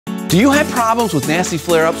Do you have problems with nasty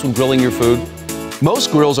flare-ups when grilling your food? Most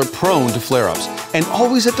grills are prone to flare-ups, and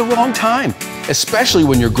always at the wrong time, especially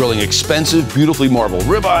when you're grilling expensive, beautifully marbled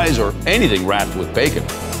ribeyes or anything wrapped with bacon.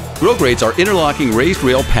 GrillGrates are interlocking raised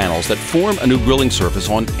rail panels that form a new grilling surface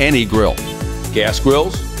on any grill. Gas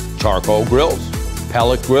grills, charcoal grills,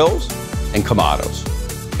 pellet grills, and Kamados.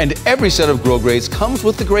 And every set of GrillGrates comes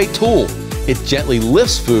with the GrateTool. It gently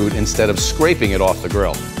lifts food instead of scraping it off the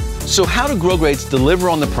grill. So how do GrillGrates deliver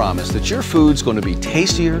on the promise that your food's going to be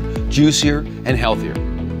tastier, juicier, and healthier?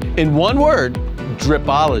 In one word,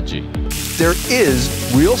 dripology. There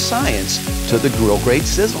is real science to the GrillGrate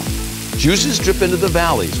sizzle. Juices drip into the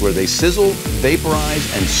valleys where they sizzle,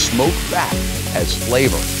 vaporize, and smoke back as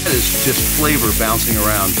flavor. That is just flavor bouncing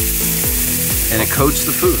around, and it coats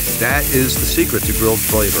the food. That is the secret to grilled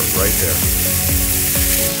flavor right there.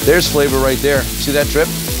 There's flavor right there. See that drip?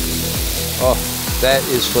 Oh, that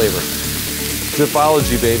is flavor.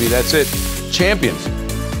 Dripology, baby, that's it. Champions,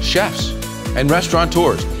 chefs, and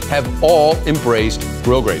restaurateurs have all embraced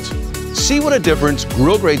GrillGrates. See what a difference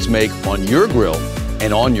GrillGrates make on your grill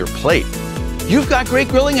and on your plate. You've got great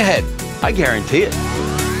grilling ahead, I guarantee it.